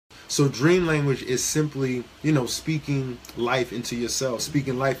So dream language is simply, you know, speaking life into yourself,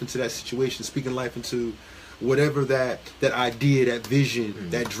 speaking life into that situation, speaking life into whatever that idea, that vision,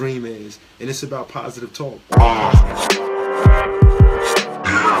 that dream is. And it's about positive talk.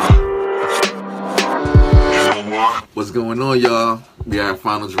 What's going on, y'all? We are at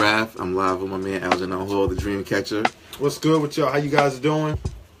Final Draft. I'm live with my man Algernon Hall, the Dream Catcher. What's good with y'all? How you guys doing?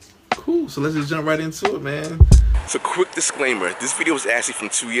 Cool. So let's just jump right into it, man. So quick disclaimer, this video was actually from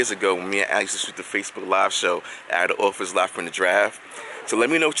 2 years ago when me and Alex used to shoot the Facebook live show at the office live from the draft. So let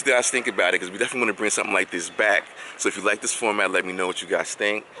me know what you guys think about it, because we definitely want to bring something like this back. So if you like this format, let me know what you guys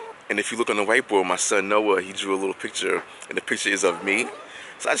think. And if you look on the whiteboard, my son Noah, he drew a little picture, and the picture is of me.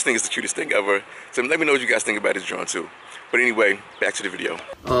 So I just think it's the cutest thing ever. So let me know what you guys think about this drawing too. But anyway, back to the video.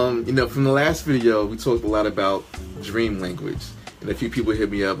 You know, from the last video, we talked a lot about dream language. And a few people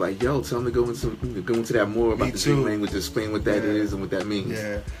hit me up like, yo, tell them to go into that more about the dream language, explain what that is and what that means.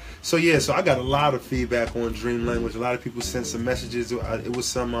 Yeah. So I got a lot of feedback on dream language. A lot of people sent some messages. It was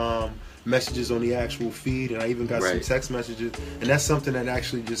some messages on the actual feed, and I even got some text messages. And that's something that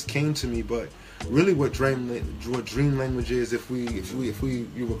actually just came to me. But really, what dream language is, if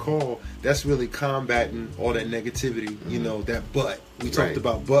you recall, that's really combating all that negativity. You know, that but. We talked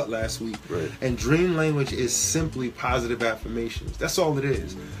about but last week. And dream language is simply positive affirmations. That's all it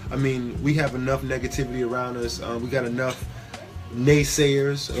is. I mean, we have enough negativity around us. We got enough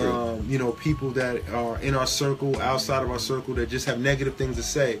naysayers, you know, people that are in our circle, outside of our circle, that just have negative things to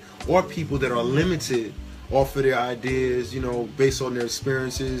say, or people that are limited off of their ideas, you know, based on their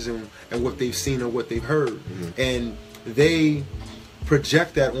experiences and what they've seen or what they've heard. And they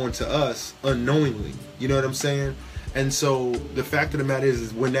project that onto us unknowingly. You know what I'm saying? And so the fact of the matter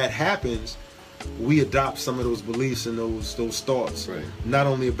is when that happens, we adopt some of those beliefs and those thoughts, not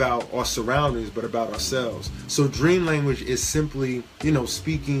only about our surroundings but about ourselves. So dream language is simply, you know,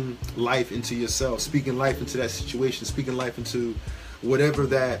 speaking life into yourself, speaking life into that situation, speaking life into whatever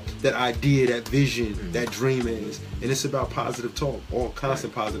that idea, that vision, that dream is. And it's about positive talk, all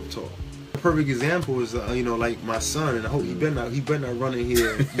constant positive talk. A perfect example is, you know, like my son, and I hope he better not run in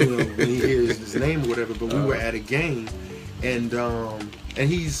here, you know, when he hears his name or whatever. But we were at a game, and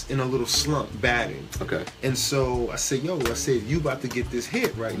he's in a little slump batting. And so I said, you about to get this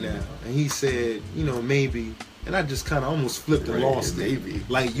hit right now? And he said, you know, maybe. And I just kind of almost flipped and lost it.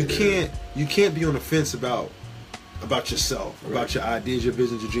 Like you can't be on the fence about yourself, about your ideas, your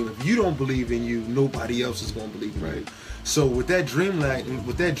visions, your dreams. If you don't believe in you, nobody else is going to believe in you. So with that dream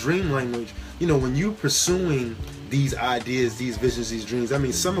language, you know, when you're pursuing these ideas, these visions, these dreams, I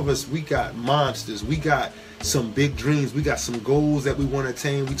mean, some of us, we got monsters, we got some big dreams, we got some goals that we want to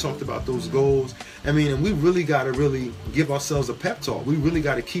attain. We talked about those goals. I mean, and we really got to give ourselves a pep talk. We really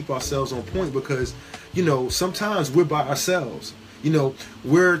got to keep ourselves on point, because, you know, sometimes we're by ourselves. You know,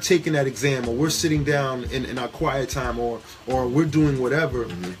 we're taking that exam, or we're sitting down in our quiet time, or we're doing whatever,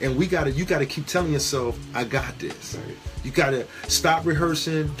 and you gotta keep telling yourself, I got this. You gotta stop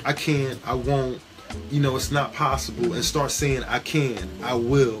rehearsing, I can't, I won't, you know, it's not possible, and start saying, I can, I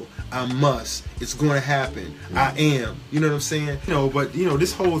will, I must, it's going to happen, I am. You know what I'm saying? You know, but you know,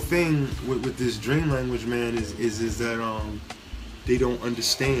 this whole thing with this dream language, man, is that they don't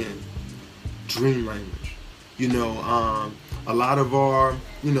understand dream language. You know, a lot of our,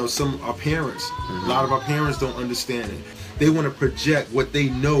 you know, our parents, a lot of our parents don't understand it. They want to project what they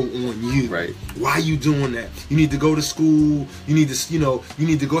know on you. Why are you doing that? You need to go to school. You need to, you know, you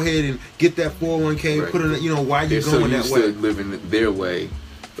need to go ahead and get that 401k. Put it, you know, why are you going that way? They're living their way,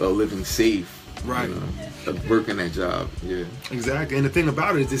 living safe. You know, working that job. Exactly. And the thing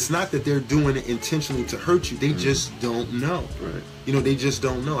about it is, it's not that they're doing it intentionally to hurt you. They just don't know. You know, they just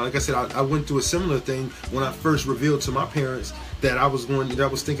don't know. Like I said, I went through a similar thing when I first revealed to my parents that I was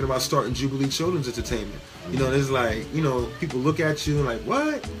thinking about starting Jubilee Children's Entertainment. You know, it's like, you know, people look at you and like,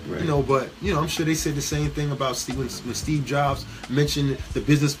 what? You know, but, you know, I'm sure they said the same thing about when Steve Jobs mentioned the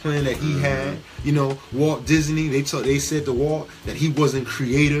business plan that he had. You know, Walt Disney, they said to Walt that he wasn't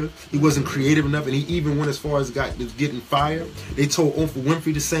creative. He wasn't creative enough, and he even went as far as getting fired. They told Oprah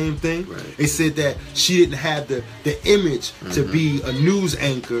Winfrey the same thing. They said that she didn't have the image to be a news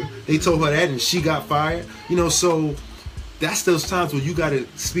anchor. They told her that, and she got fired. You know, so that's those times where you got to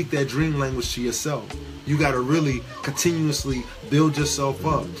speak that dream language to yourself. You got to really continuously build yourself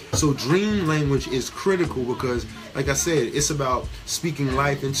up. So dream language is critical, because, like I said, it's about speaking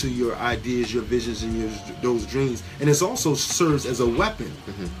life into your ideas, your visions, and those dreams. And it also serves as a weapon.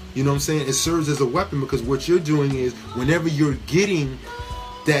 You know what I'm saying? It serves as a weapon, because what you're doing is, whenever you're getting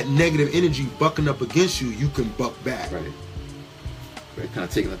that negative energy bucking up against you, you can buck back. Kind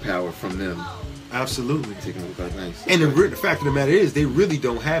of taking the power from them. Absolutely. Taking over God's nice. And the fact of the matter is, they really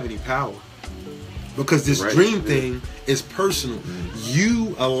don't have any power. Because this dream thing is personal.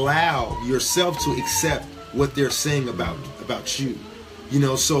 You allow yourself to accept what they're saying about you. You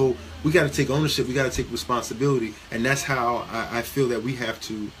know, so we got to take ownership. We got to take responsibility. And that's how I feel that we have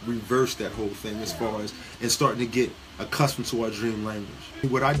to reverse that whole thing as far as and starting to get accustomed to our dream language.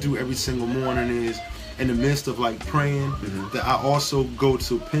 What I do every single morning is, in the midst of like praying, that I also go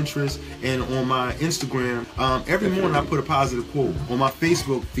to Pinterest and on my Instagram. Every morning I put a positive quote. On my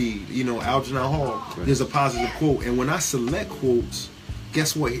Facebook feed, you know, Algernon Hall, there's a positive quote. And when I select quotes,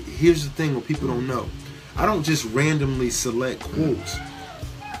 guess what? Here's the thing what people don't know. I don't just randomly select quotes.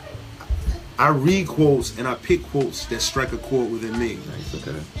 I read quotes and I pick quotes that strike a chord within me. Nice,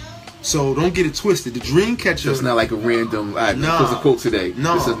 okay. So don't get it twisted. The dream catcher. So it's not like a random. Nah, a quote today.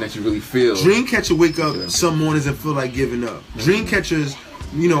 No, this is something that you really feel. Dream catcher wake up some mornings and feel like giving up. Dream catchers,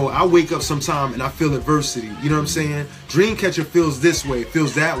 you know, I wake up sometime and I feel adversity. You know what I'm saying? Dream catcher feels this way,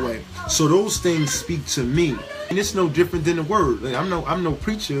 feels that way. So those things speak to me. And it's no different than the word. Like, I'm no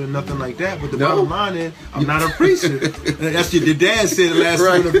preacher or nothing like that. But the bottom line is, I'm not a preacher. That's what your dad said the last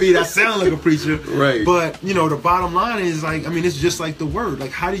time on the beat. I sound like a preacher. Right. But, you know, the bottom line is, like, I mean, it's just like the word.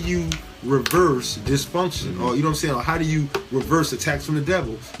 Like, how do you reverse dysfunction? Or, you know what I'm saying? Or how do you reverse attacks from the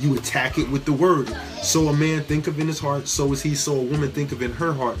devil? You attack it with the word. So a man think of in his heart, so is he. So a woman think of in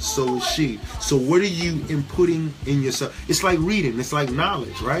her heart, so is she. So what are you inputting in yourself? It's like reading. It's like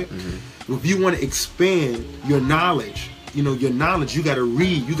knowledge, right? If you want to expand your knowledge, you know, your knowledge, you got to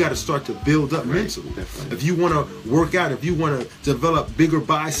read. You got to start to build up mentally. Definitely. If you want to work out, if you want to develop bigger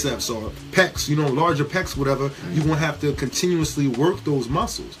biceps or pecs, you know, larger pecs, whatever, you're going to have to continuously work those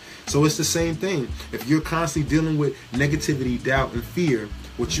muscles. So it's the same thing. If you're constantly dealing with negativity, doubt, and fear,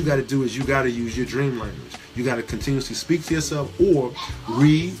 what you got to do is you got to use your dream language. You got to continuously speak to yourself or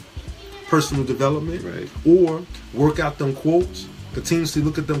read personal development or work out them quotes. Continuously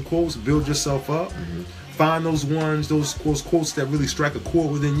look at them quotes, build yourself up. Find those ones, those quotes that really strike a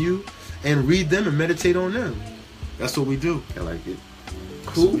chord within you, and read them and meditate on them. That's what we do. I like it.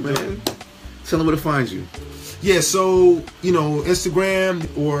 Cool, man. Tell them where to find you. Yeah, so, you know, Instagram,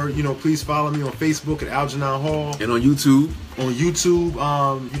 or, you know, please follow me on Facebook at Algernon Hall. And on YouTube? On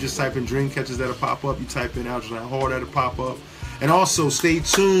YouTube, you just type in Dream Catchers, that'll pop up. You type in Algernon Hall, that'll pop up. And also, stay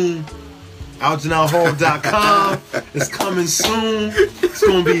tuned. AlgernonHall.com. It's coming soon. It's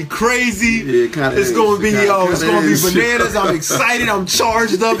gonna be crazy. Yeah, it's gonna be it's gonna be bananas. I'm excited. I'm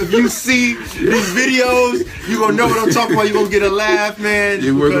charged up. If you see these videos, you're gonna know what I'm talking about. You're gonna get a laugh, man.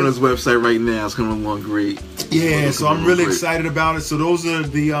 You're working on his website right now. It's coming along great. Yeah, so I'm really excited about it. So those are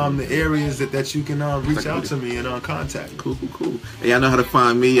the areas that you can reach out to me and contact. Cool. Hey, y'all know how to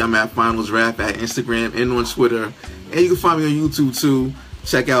find me. I'm at Finals Rap at Instagram and on Twitter, and you can find me on YouTube too.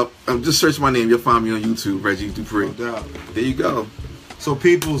 Check out, just search my name. You'll find me on YouTube, Reggie Dupree. No doubt. There you go. So,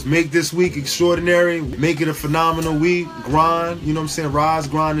 peoples, make this week extraordinary. Make it a phenomenal week. Grind, you know what I'm saying? Rise,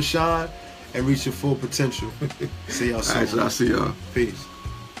 grind, and shine, and reach your full potential. See y'all soon. All right, so I'll see y'all. Peace.